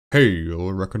Hey,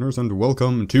 little reckoners, and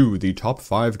welcome to the top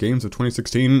 5 games of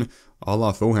 2016, a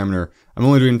la Foehamner. I'm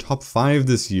only doing top 5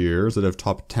 this year instead of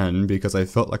top 10 because I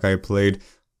felt like I played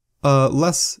a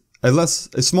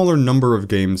smaller number of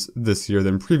games this year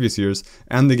than previous years,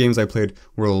 and the games I played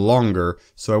were longer,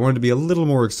 so I wanted to be a little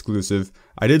more exclusive.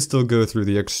 I did still go through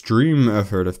the extreme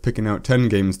effort of picking out 10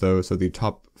 games though, so the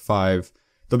top 5,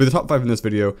 there'll be the top 5 in this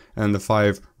video, and the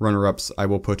 5 runner-ups I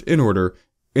will put in order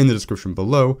in the description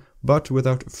below, but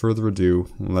without further ado,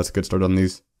 let's get started on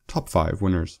these top 5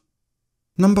 winners.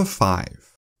 Number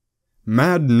 5.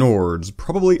 Mad Nords,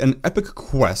 probably an epic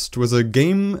quest, was a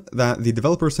game that the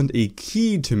developer sent a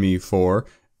key to me for,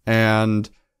 and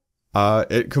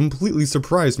it completely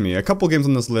surprised me. A couple games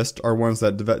on this list are ones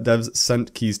that devs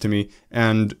sent keys to me,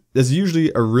 and there's usually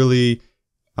a really,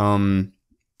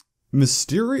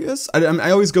 mysterious?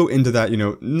 I always go into that,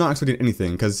 not expecting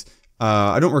anything, because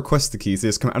I don't request the keys, they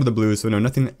just come out of the blue, so I know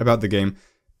nothing about the game.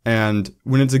 And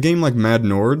when it's a game like Mad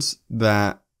Nords,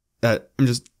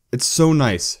 it's so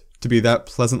nice to be that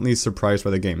pleasantly surprised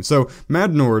by the game. So,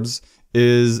 Mad Nords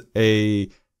is a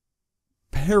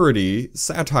parody,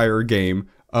 satire game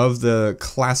of the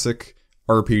classic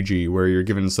RPG, where you're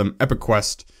given some epic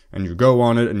quest, and you go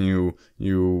on it, and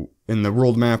you in the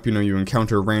world map, you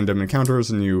encounter random encounters,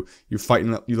 and you fight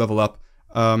and you level up.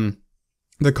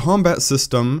 The combat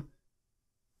system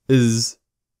is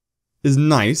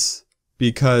nice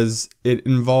because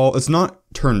it's not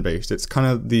turn-based. It's kind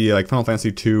of the Final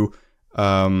Fantasy II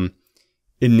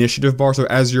initiative bar. So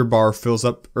as your bar fills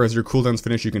up or as your cooldowns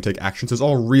finish, you can take actions. So it's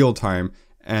all real time,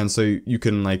 and so you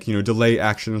can delay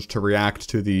actions to react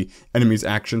to the enemy's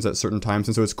actions at certain times.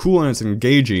 And so it's cool and it's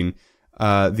engaging.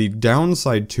 The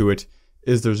downside to it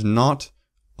is there's not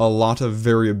a lot of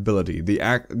variability.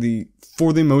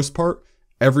 For the most part,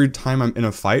 every time I'm in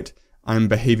a fight, I'm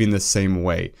behaving the same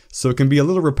way. So it can be a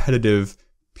little repetitive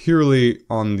purely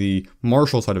on the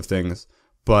martial side of things,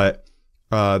 but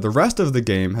the rest of the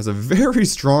game has a very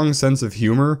strong sense of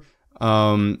humor,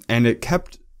 and it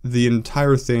kept the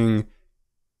entire thing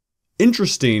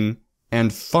interesting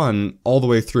and fun all the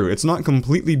way through. It's not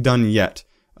completely done yet.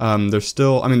 There's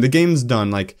still, the game's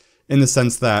done, in the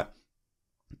sense that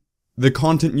the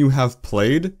content you have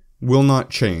played will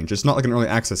not change. It's not like an early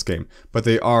access game, but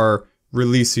they are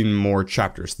releasing more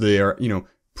chapters. They are,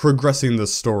 progressing the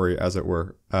story, as it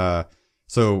were.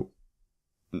 So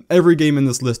every game in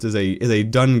this list is a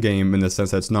done game in the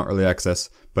sense that it's not early access,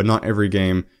 but not every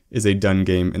game is a done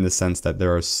game in the sense that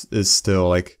there is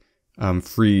still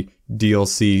free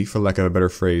DLC, for lack of a better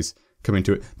phrase, coming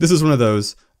to it. This is one of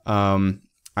those. I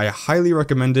highly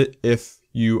recommend it if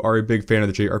you are a big fan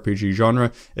of the JRPG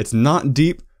genre. It's not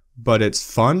deep, but it's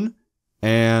fun,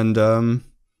 and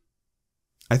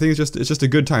I think it's just a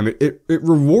good time. It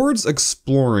rewards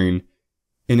exploring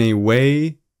in a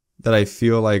way that I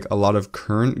feel like a lot of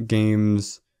current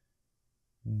games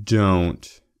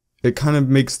don't. It kind of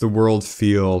makes the world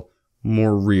feel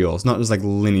more real. It's not just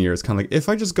linear. It's kind of if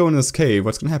I just go in this cave,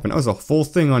 what's going to happen? Oh, there's a full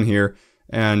thing on here,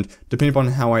 and depending upon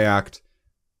how I act,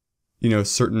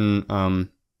 certain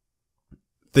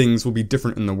things will be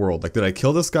different in the world. Did I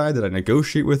kill this guy? Did I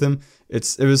negotiate with him?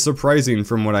 It was surprising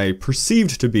from what I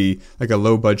perceived to be a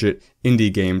low-budget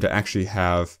indie game to actually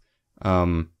have a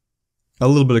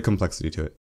little bit of complexity to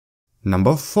it.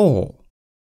 Number 4.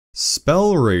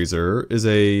 Spellraiser is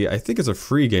I think it's a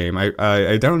free game. I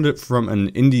downloaded it from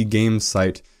an indie game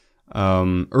site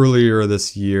earlier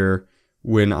this year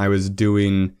when I was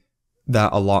doing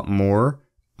that a lot more.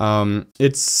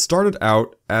 It started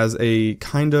out as a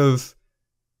kind of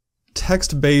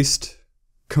text-based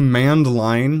command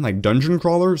line, dungeon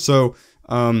crawler. So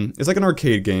it's like an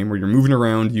arcade game where you're moving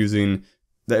around using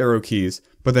the arrow keys,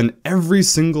 but then every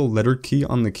single letter key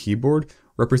on the keyboard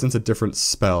represents a different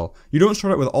spell. You don't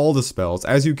start out with all the spells.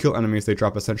 As you kill enemies, they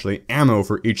drop essentially ammo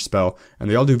for each spell, and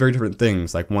they all do very different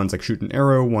things. One's shoot an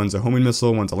arrow, one's a homing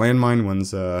missile, one's a landmine,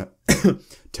 one's a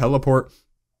teleport.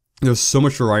 There's so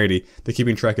much variety that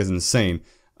keeping track is insane.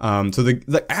 So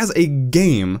as a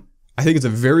game, I think it's a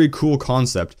very cool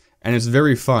concept, and it's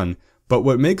very fun, but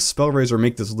what makes Spellraiser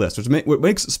make this list, what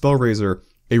makes Spellraiser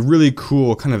a really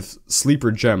cool kind of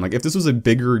sleeper gem, if this was a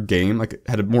bigger game,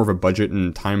 had more of a budget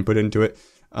and time put into it,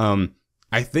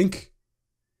 I think,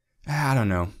 I don't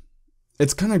know,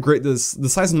 it's kind of great. The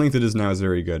size and length it is now is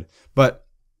very good, but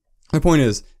my point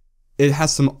is, it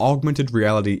has some augmented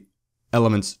reality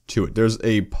elements to it. There's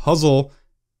a puzzle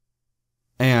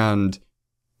and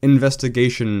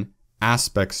investigation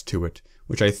aspects to it,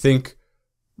 which I think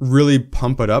really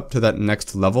pump it up to that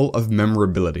next level of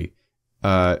memorability.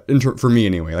 For me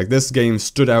anyway. This game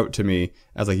stood out to me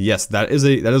as yes, that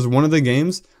is one of the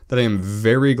games that I am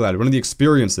very glad, one of the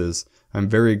experiences I'm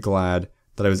very glad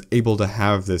that I was able to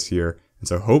have this year. And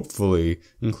so hopefully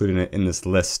including it in this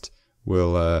list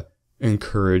will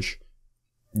encourage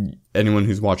anyone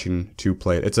who's watching to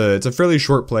play it. It's a fairly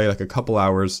short play, like a couple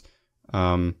hours,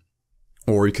 or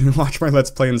you can watch my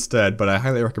Let's Play instead, but I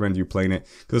highly recommend you playing it,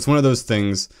 because it's one of those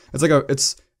things, it's like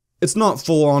it's not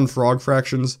full-on Frog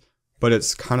Fractions, but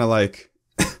it's kind of like,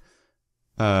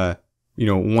 you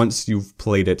know, once you've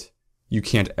played it, you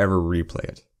can't ever replay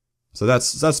it. So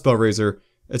that's Spellraiser.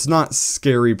 It's not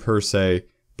scary per se,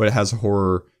 but it has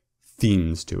horror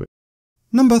themes to it.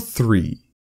 Number 3.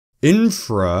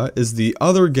 Infra is the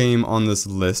other game on this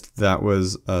list that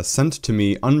was sent to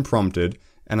me unprompted,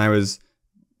 and I was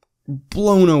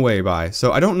blown away by.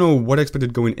 So I don't know what I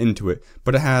expected going into it,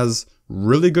 but it has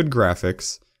really good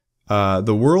graphics.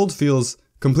 The world feels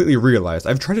completely realized.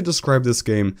 I've tried to describe this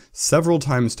game several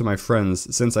times to my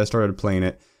friends since I started playing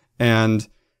it, and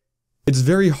it's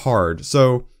very hard.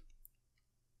 So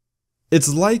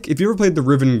it's like, if you ever played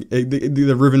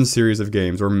the Riven series of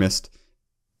games, or Myst,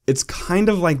 it's kind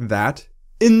of like that,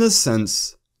 in the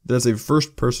sense that it's a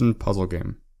first-person puzzle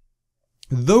game.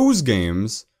 Those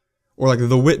games, or like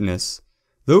The Witness,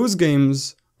 those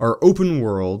games are open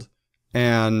world,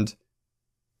 and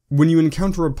when you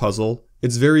encounter a puzzle,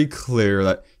 it's very clear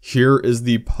that here is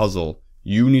the puzzle.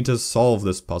 You need to solve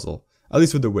this puzzle. At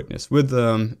least with The Witness. With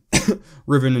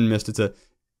Riven and Myst, it's a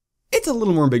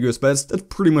little more ambiguous, but that's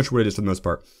pretty much what it is for the most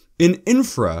part. In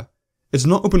Infra, it's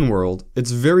not open world,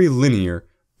 it's very linear,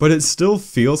 but it still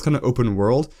feels kind of open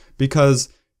world because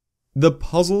the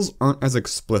puzzles aren't as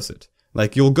explicit.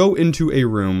 Like, you'll go into a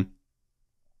room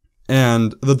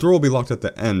and the door will be locked at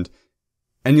the end,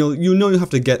 and you know you'll have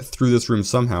to get through this room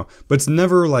somehow, but it's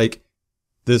never like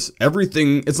this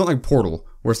everything. It's not like Portal,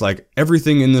 where it's like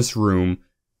everything in this room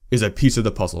is a piece of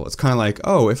the puzzle. It's kind of like,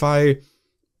 oh, if I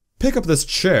pick up this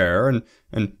chair and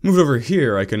move it over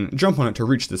here, I can jump on it to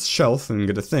reach this shelf and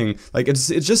get a thing. Like, it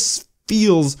just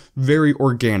feels very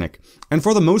organic. And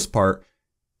for the most part,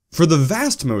 for the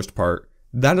vast most part,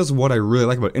 that is what I really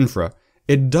like about Infra.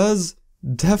 It does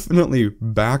definitely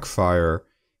backfire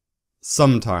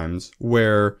sometimes,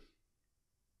 where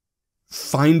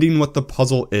finding what the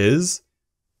puzzle is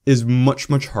much,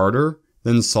 much harder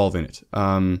than solving it.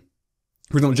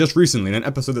 For example, just recently, in an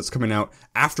episode that's coming out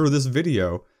after this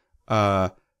video,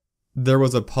 there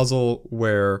was a puzzle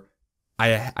where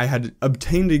I had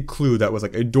obtained a clue that was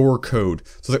like a door code.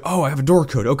 So I was like, oh, I have a door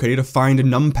code. Okay, I need to find a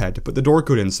numpad to put the door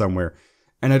code in somewhere.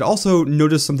 And I'd also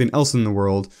noticed something else in the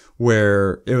world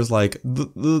where it was like,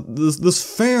 this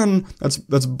fan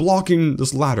that's blocking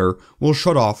this ladder will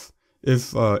shut off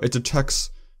if it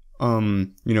detects,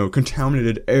 you know,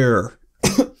 contaminated air.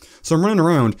 So I'm running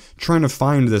around trying to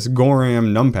find this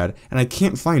Goram numpad, and I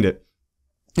can't find it.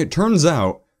 It turns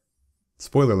out,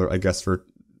 spoiler alert, I guess, for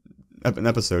an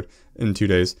episode in 2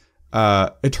 days,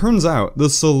 it turns out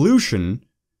the solution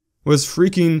was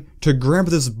freaking to grab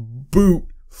this boot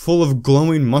full of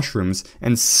glowing mushrooms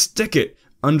and stick it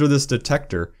under this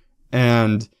detector.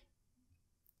 And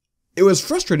it was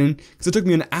frustrating because it took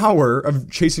me an hour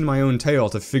of chasing my own tail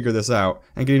to figure this out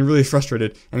and getting really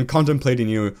frustrated and contemplating,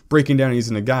 you know, breaking down and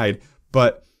using a guide.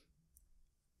 But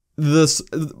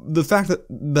the fact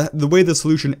that the way the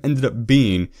solution ended up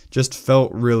being just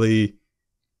felt really,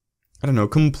 I don't know,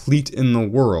 complete in the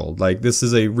world. Like, this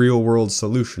is a real world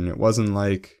solution. It wasn't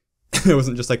like, it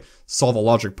wasn't just like solve a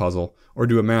logic puzzle or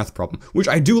do a math problem, which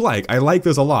I do like. I like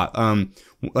those a lot.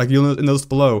 Like you'll notice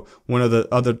below, one of the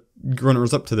other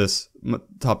runners up to this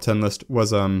top 10 list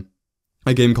was a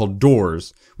game called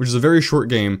Doors, which is a very short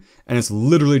game, and it's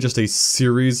literally just a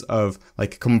series of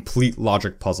like complete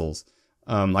logic puzzles.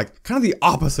 Like kind of the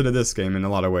opposite of this game in a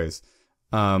lot of ways.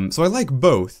 So I like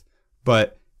both,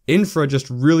 but Infra just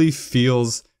really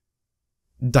feels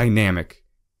dynamic.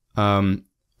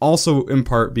 Also in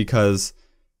part because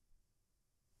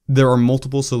there are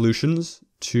multiple solutions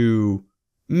to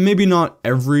maybe not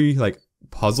every like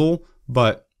puzzle,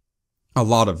 but a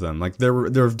lot of them. Like there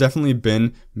have definitely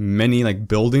been many like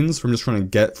buildings from just trying to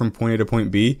get from point A to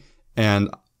point B, and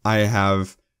I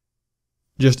have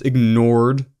just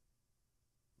ignored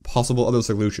possible other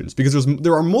solutions because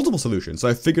there are multiple solutions. So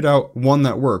I figured out one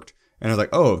that worked, and I was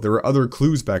like, oh, there were other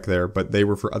clues back there, but they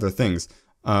were for other things.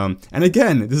 And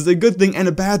again, this is a good thing and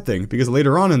a bad thing, because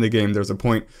later on in the game, there's a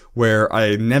point where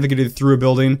I navigated through a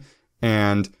building,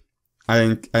 and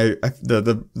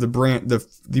the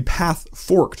path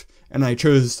forked, and I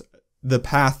chose the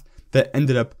path that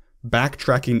ended up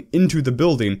backtracking into the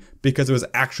building because it was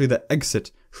actually the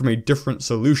exit from a different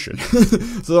solution.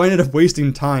 So I ended up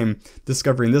wasting time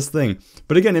discovering this thing.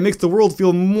 But again, it makes the world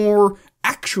feel more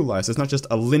actualized. It's not just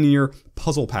a linear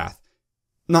puzzle path.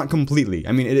 Not completely.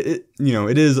 I mean, it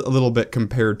is a little bit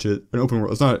compared to an open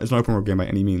world. It's not an open world game by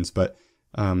any means, but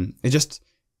it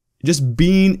just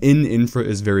being in Infra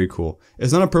is very cool.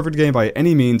 It's not a perfect game by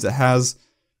any means. It has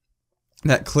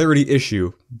that clarity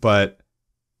issue, but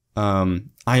I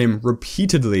am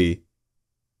repeatedly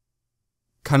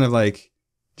kind of like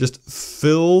just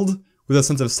filled with a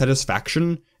sense of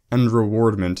satisfaction and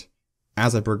rewardment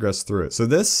as I progress through it. So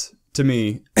this, to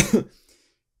me,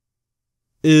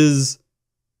 is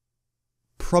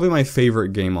probably my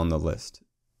favorite game on the list.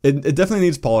 It definitely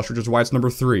needs polish, which is why it's number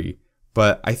 3,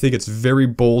 but I think it's very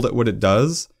bold at what it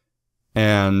does,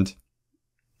 and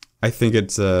I think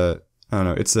it's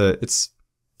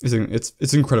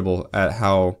it's incredible at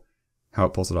how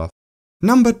it pulls it off.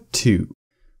 Number 2,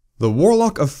 The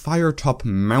Warlock of Firetop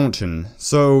Mountain.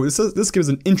 So this gives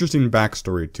an interesting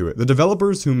backstory to it. The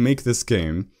developers who make this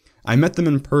game, I met them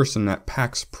in person at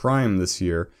PAX Prime this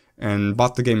year and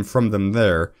bought the game from them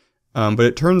there. But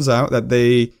it turns out that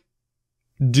they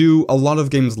do a lot of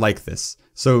games like this.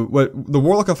 So what the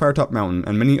Warlock of Firetop Mountain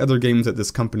and many other games that this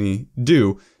company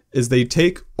do is they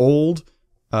take old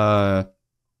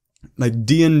like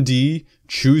D&D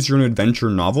choose your own adventure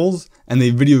novels and they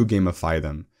video gamify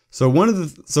them.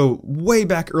 So way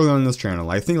back early on in this channel,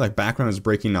 I think like back when I was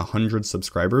breaking 100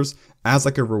 subscribers, as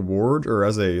like a reward or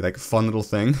as a like fun little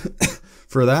thing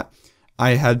for that,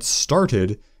 I had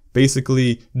started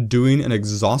basically doing an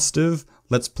exhaustive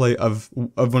let's play of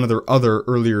one of their other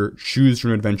earlier choose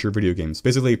your own adventure video games.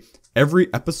 Basically,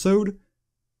 every episode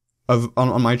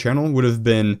on my channel would have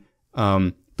been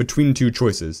between 2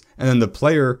 choices, and then the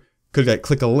player could like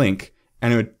click a link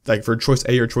and it would like for choice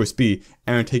A or choice B,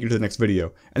 and it would take you to the next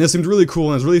video. And this seemed really cool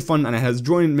and it was really fun, and I had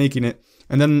joy in making it.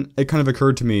 And then it kind of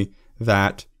occurred to me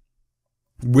that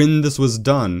when this was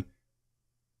done,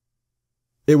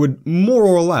 it would more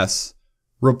or less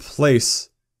replace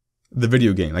the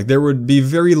video game. Like there would be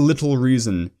very little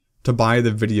reason to buy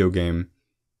the video game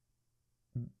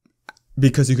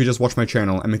because you could just watch my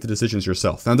channel and make the decisions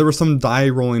yourself. Now there were some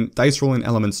dice rolling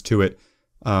elements to it,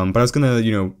 but I was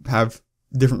gonna, have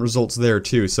different results there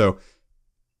too. So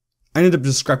I ended up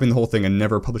just scrapping the whole thing and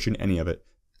never publishing any of it.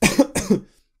 The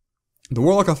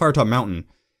Warlock of Firetop Mountain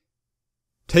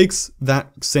takes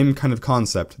that same kind of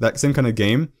concept, that same kind of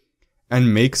game,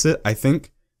 and makes it, I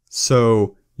think,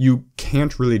 so you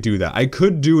can't really do that. I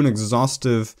could do an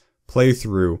exhaustive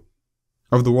playthrough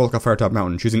of the Warlock of Firetop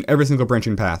Mountain, choosing every single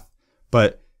branching path,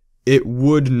 but it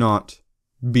would not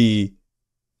be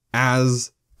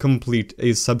as complete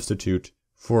a substitute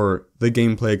for the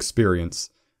gameplay experience.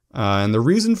 And the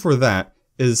reason for that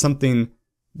is something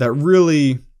that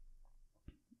really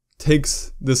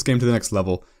takes this game to the next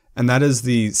level, and that is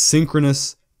the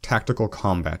synchronous tactical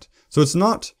combat. So it's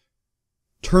not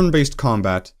turn-based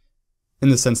combat in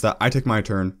the sense that I take my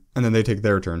turn and then they take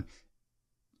their turn.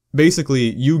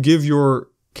 Basically, you give your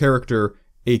character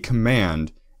a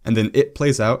command and then it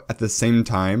plays out at the same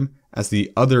time as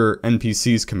the other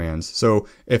NPC's commands. So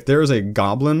if there's a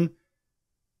goblin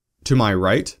to my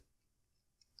right,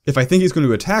 if I think he's going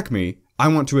to attack me, I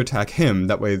want to attack him.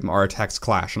 That way our attacks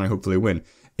clash and I hopefully win.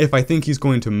 If I think he's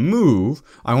going to move,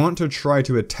 I want to try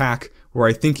to attack where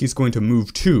I think he's going to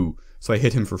move to, so I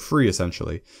hit him for free,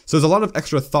 essentially. So there's a lot of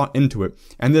extra thought into it,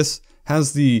 and this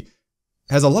brings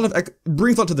a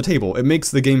lot to the table. It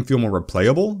makes the game feel more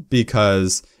replayable,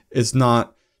 because it's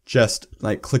not just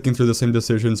like clicking through the same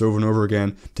decisions over and over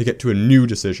again to get to a new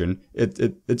decision.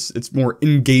 It's more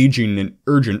engaging and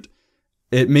urgent.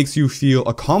 It makes you feel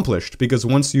accomplished, because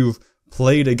once you've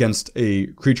played against a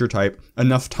creature type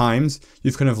enough times,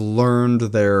 you've kind of learned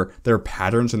their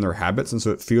patterns and their habits, and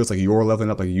so it feels like you're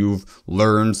leveling up, like you've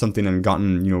learned something and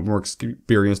gotten, more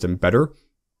experienced and better.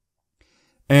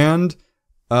 And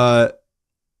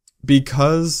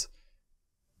because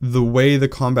the way the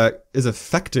combat is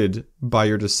affected by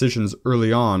your decisions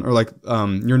early on, or like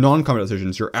your non-combat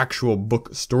decisions, your actual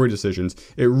book story decisions,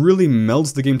 it really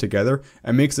melds the game together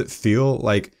and makes it feel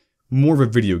like more of a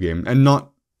video game and not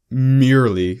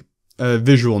merely a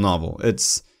visual novel.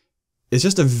 It's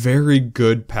just a very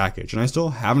good package, and I still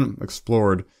haven't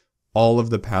explored all of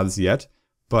the paths yet,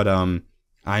 but I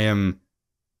am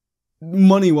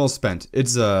money well spent.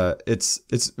 It's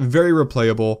very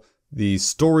replayable. The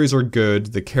stories are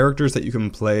good. The characters that you can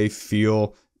play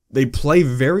they play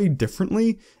very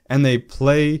differently, and they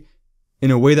play in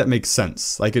a way that makes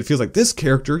sense. Like, it feels like this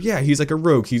character, yeah, he's like a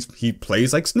rogue. He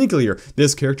plays like sneakily. Or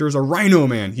this character is a rhino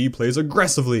man. He plays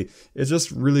aggressively. It's just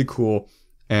really cool,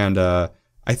 and I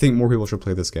think more people should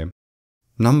play this game.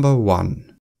 Number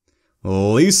 1.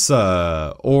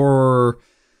 Lisa, or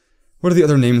What are the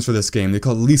other names for this game? They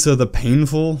call it Lisa the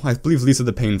Painful. I believe Lisa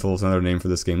the Painful is another name for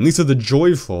this game. Lisa the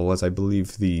Joyful is, I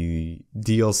believe, the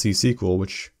DLC sequel,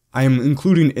 which I am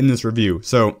including in this review.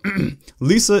 So,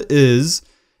 Lisa is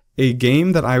a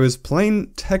game that I was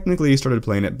playing, technically started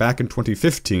playing it back in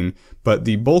 2015, but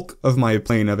the bulk of my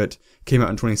playing of it came out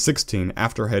in 2016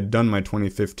 after I had done my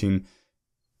 2015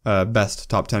 best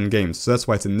top 10 games. So that's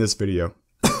why it's in this video.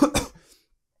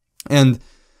 And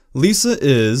Lisa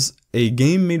is a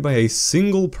game made by a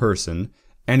single person,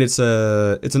 and it's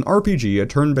an RPG, a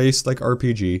turn-based like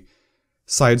RPG,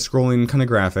 side-scrolling kind of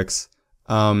graphics,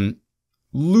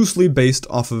 loosely based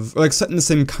off of, like, set in the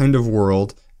same kind of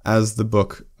world as the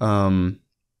book, was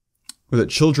it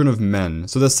Children of Men?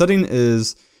 So the setting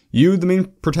is, you, the main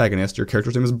protagonist, your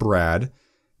character's name is Brad,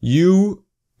 you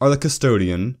are the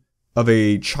custodian of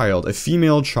a child, a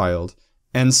female child,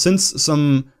 and since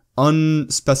some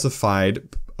unspecified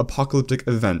apocalyptic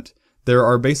event, there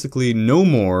are basically no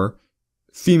more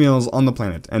females on the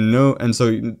planet, and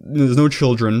so there's no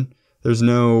children, there's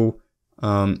no,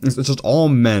 it's just all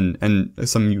men and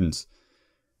some mutants.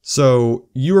 So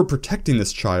you are protecting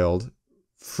this child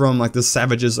from like the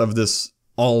savages of this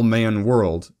all-man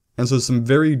world, and so some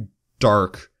very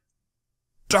dark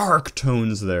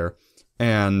tones there,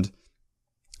 and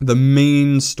the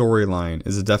main storyline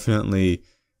is definitely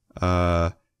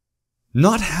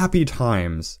not happy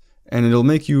times, and it'll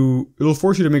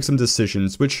force you to make some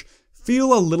decisions which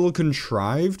feel a little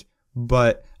contrived,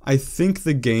 but I think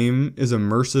the game is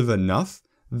immersive enough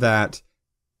that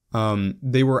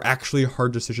they were actually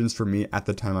hard decisions for me at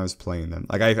the time I was playing them.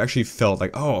 Like, I actually felt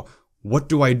like, oh, what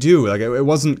do I do? Like, it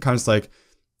wasn't kind of like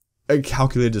a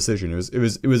calculated decision. It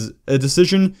was a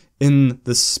decision in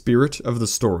the spirit of the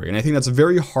story, and I think that's a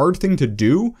very hard thing to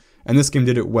do, and this game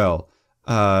did it well.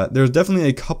 There's definitely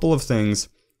a couple of things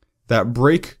that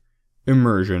break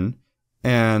immersion,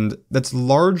 and that's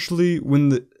largely when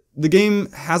the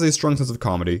game has a strong sense of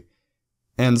comedy,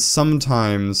 and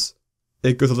sometimes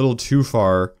it goes a little too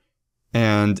far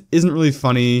and isn't really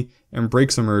funny and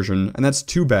breaks immersion, and that's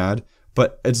too bad,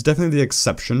 but it's definitely the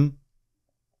exception.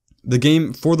 The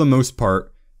game, for the most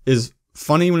part, is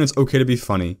funny when it's okay to be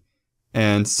funny,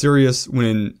 and serious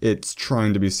when it's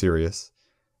trying to be serious.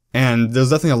 And there's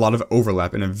definitely a lot of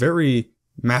overlap in a very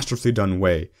masterfully done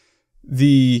way.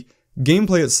 The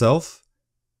gameplay itself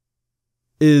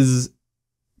is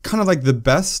kind of like the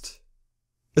best.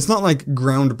 It's not like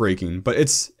groundbreaking, but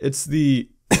it's the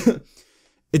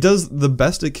it does the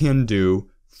best it can do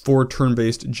for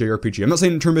turn-based JRPG. I'm not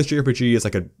saying turn-based JRPG is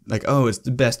oh, it's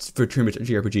the best for turn-based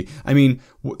JRPG. I mean,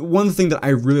 one thing that I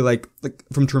really like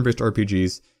from turn-based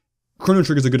RPGs, Chrono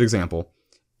Trigger is a good example.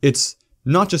 It's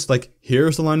not just like,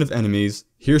 here's the line of enemies,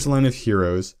 here's the line of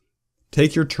heroes,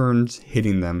 take your turns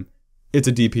hitting them. It's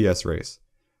a DPS race.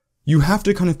 You have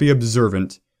to kind of be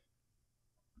observant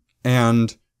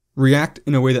and react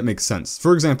in a way that makes sense.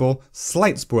 For example,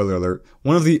 slight spoiler alert,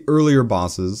 one of the earlier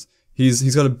bosses,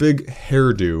 he's got a big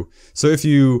hairdo. So if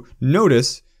you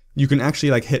notice, you can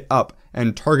actually like hit up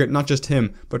and target not just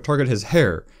him, but target his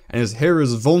hair. And his hair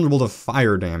is vulnerable to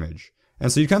fire damage.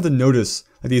 And so you kind of have to notice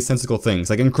like these sensible things.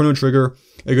 Like in Chrono Trigger,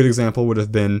 a good example would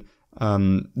have been,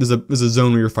 there's a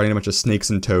zone where you're fighting a bunch of snakes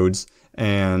and toads,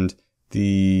 and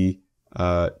the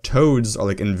toads are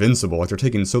like invincible, like they're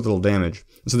taking so little damage.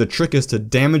 So the trick is to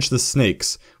damage the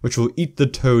snakes, which will eat the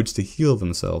toads to heal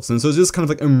themselves. And so it's just kind of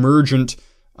like emergent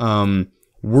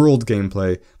world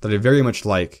gameplay that I very much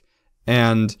like.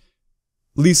 And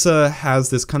Lisa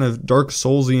has this kind of Dark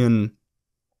Soulsian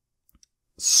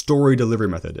story delivery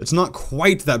method. It's not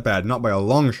quite that bad, not by a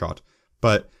long shot,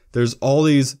 but there's all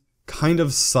these kind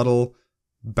of subtle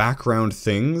background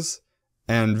things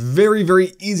and very,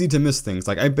 very easy to miss things.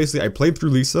 Like I played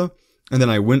through Lisa, and then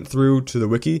I went through to the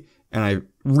wiki and I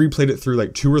replayed it through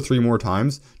like 2 or 3 more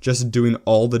times, just doing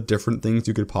all the different things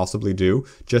you could possibly do,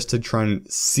 just to try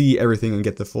and see everything and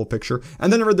get the full picture.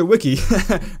 And then I read the wiki,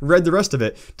 read the rest of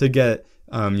it to get,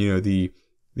 the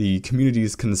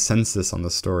community's consensus on the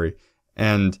story.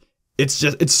 And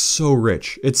it's so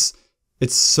rich. It's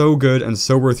so good and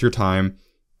so worth your time.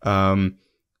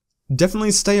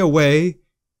 Definitely stay away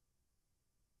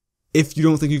if you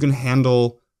don't think you can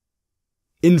handle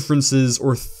inferences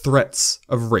or threats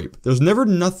of rape. There's never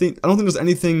nothing, I don't think there's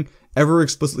anything ever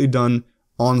explicitly done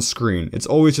on screen. It's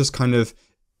always just kind of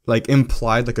like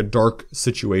implied, like a dark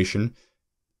situation.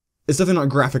 It's definitely not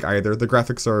graphic either. The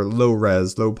graphics are low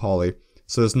res, low poly,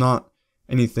 so it's not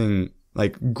anything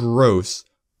like gross,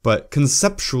 but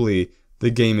conceptually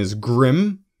the game is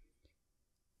grim.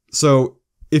 So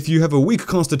if you have a weak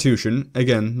constitution,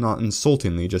 again, not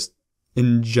insultingly, just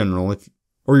in general,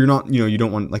 or you're not, you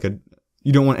don't want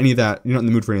any of that, you're not in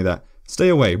the mood for any of that, stay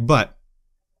away. But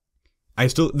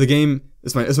the game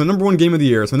is my number one game of the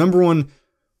year. It's my number one,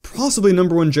 possibly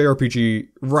number one JRPG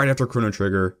right after Chrono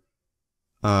Trigger.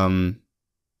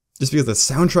 Just because the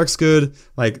soundtrack's good,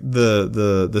 like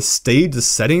the stage, the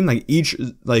setting, like each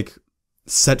like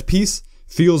set piece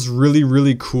feels really,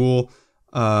 really cool.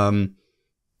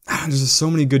 There's just so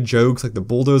many good jokes, like the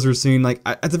bulldozer scene. Like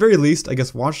at the very least, I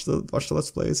guess watch the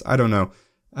Let's Plays. I don't know.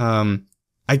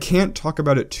 I can't talk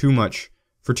about it too much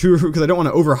because I don't want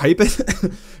to overhype it,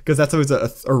 because that's always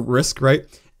a risk, right?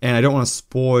 And I don't want to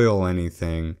spoil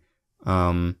anything.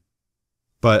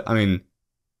 But I mean,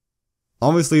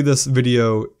 obviously this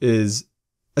video is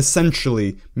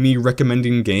essentially me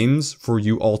recommending games for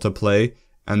you all to play,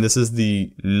 and this is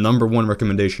the number one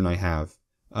recommendation I have.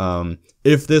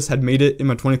 If this had made it in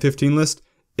my 2015 list,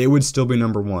 it would still be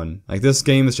number one. Like, this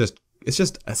game is it's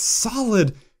just a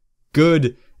solid,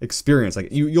 good experience. Like,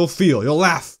 you'll feel, you'll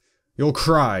laugh, you'll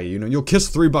cry, you'll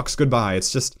kiss $3 goodbye.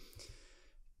 It's just,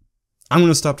 I'm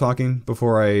gonna stop talking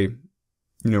before I,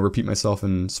 repeat myself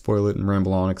and spoil it and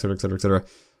ramble on, etc, etc, etc.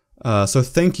 So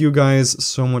thank you guys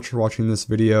so much for watching this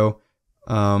video.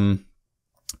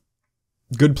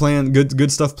 Good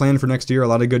stuff planned for next year. A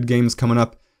lot of good games coming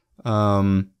up.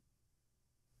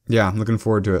 Yeah, I'm looking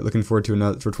forward to it. Looking forward to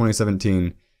another for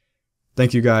 2017.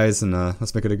 Thank you guys, and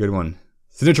let's make it a good one.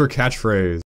 Signature catchphrase.